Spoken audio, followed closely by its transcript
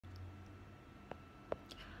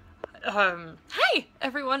Hi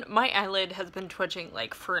everyone! My eyelid has been twitching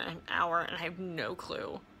like for an hour and I have no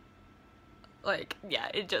clue. Like, yeah,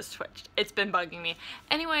 it just twitched. It's been bugging me.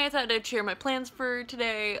 Anyway, I thought I'd share my plans for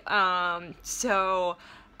today. I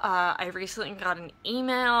recently got an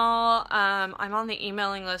email. I'm on the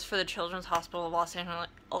emailing list for the Children's Hospital of Los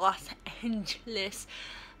Angeles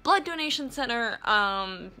Blood Donation Center,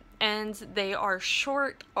 and they are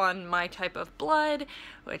short on my type of blood,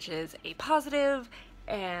 which is A positive,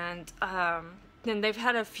 and then they've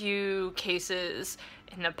had a few cases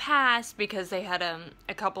in the past because they had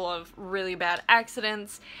a couple of really bad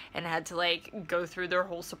accidents and had to like go through their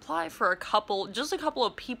whole supply for just a couple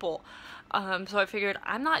of people. So I figured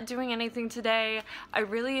I'm not doing anything today. I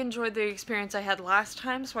really enjoyed the experience I had last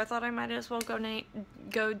time, so I thought I might as well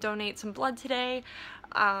go donate some blood today.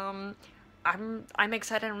 I'm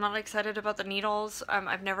excited. I'm not excited about the needles.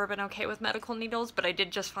 I've never been okay with medical needles, but I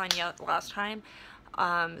did just fine last time.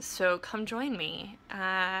 So come join me.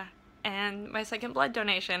 And my second blood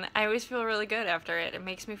donation. I always feel really good after it. It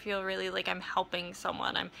makes me feel really like I'm helping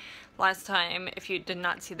someone. Last time, if you did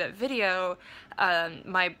not see that video,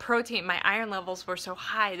 my iron levels were so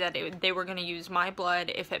high that they were going to use my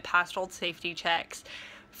blood if it passed all safety checks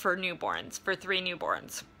for 3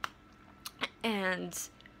 newborns. And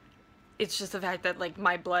it's just the fact that like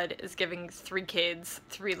my blood is giving 3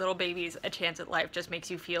 little babies a chance at life just makes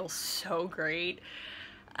you feel so great.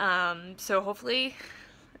 So hopefully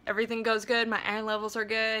everything goes good, my iron levels are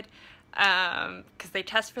good, because they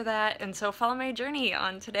test for that, and so follow my journey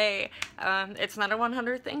on today. It's not a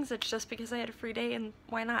 100 things, it's just because I had a free day, and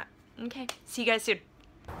why not? Okay, see you guys soon.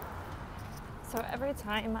 So every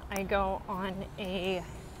time I go on a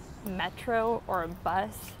metro or a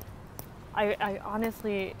bus, I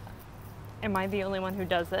honestly, am I the only one who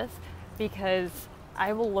does this? Because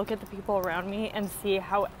I will look at the people around me and see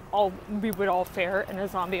how we would all fare in a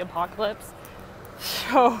zombie apocalypse.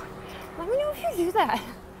 So, let me know if you do that.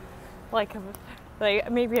 Like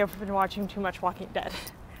maybe I've been watching too much Walking Dead.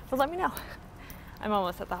 But let me know. I'm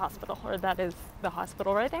almost at the hospital, or that is the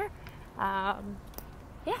hospital right there.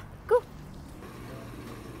 Yeah, cool.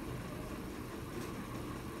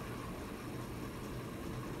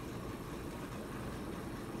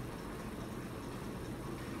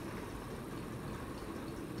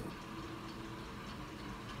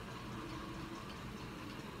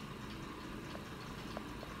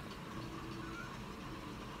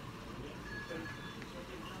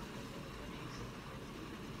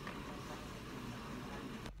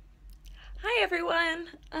 Hi everyone!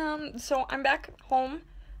 So I'm back home.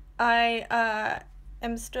 I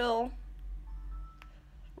am still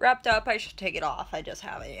wrapped up. I should take it off. I just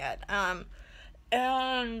haven't yet.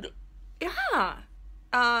 And yeah,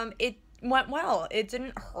 it went well. It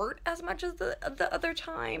didn't hurt as much as the other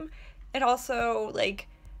time. It also like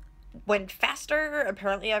went faster.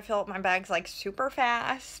 Apparently I filled up my bags like super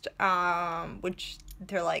fast, which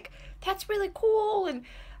they're like, that's really cool. And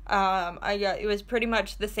it was pretty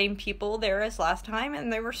much the same people there as last time,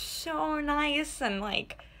 and they were so nice, and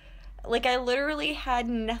like I literally had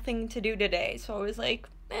nothing to do today, so I was like,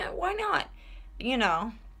 why not? You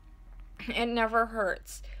know, it never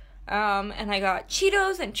hurts. And I got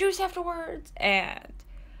Cheetos and juice afterwards, and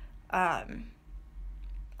all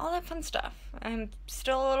that fun stuff. I'm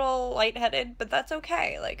still a little lightheaded, but that's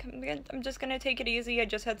okay. Like, I'm just gonna take it easy. I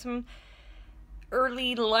just had some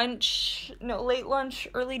late lunch,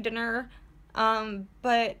 early dinner,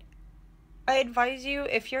 but I advise you,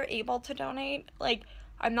 if you're able to donate, like,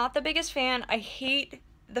 I'm not the biggest fan. I hate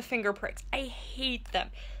the finger pricks. I hate them.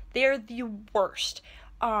 They're the worst.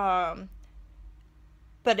 But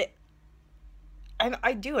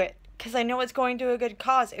I do it because I know it's going to a good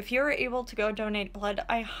cause. If you're able to go donate blood,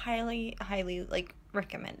 I highly, highly, like,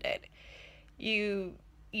 recommend it. You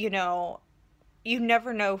know, you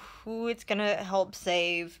never know who it's gonna help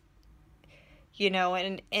save, you know,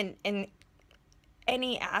 in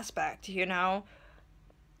any aspect, you know.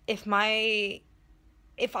 If I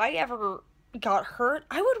ever got hurt,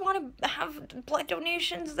 I would want to have blood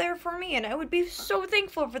donations there for me, and I would be so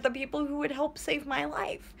thankful for the people who would help save my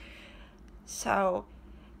life. So,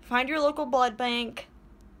 find your local blood bank,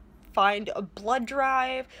 find a blood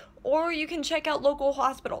drive, or you can check out local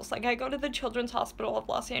hospitals. Like, I go to the Children's Hospital of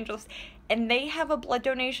Los Angeles, and they have a blood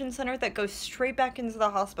donation center that goes straight back into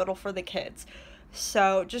the hospital for the kids.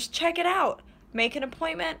 So, just check it out. Make an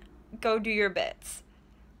appointment. Go do your bits.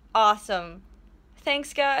 Awesome.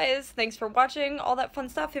 Thanks, guys. Thanks for watching. All that fun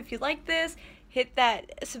stuff. If you like this, hit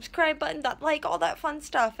that subscribe button, that like, all that fun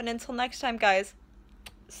stuff. And until next time, guys,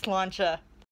 sláinte.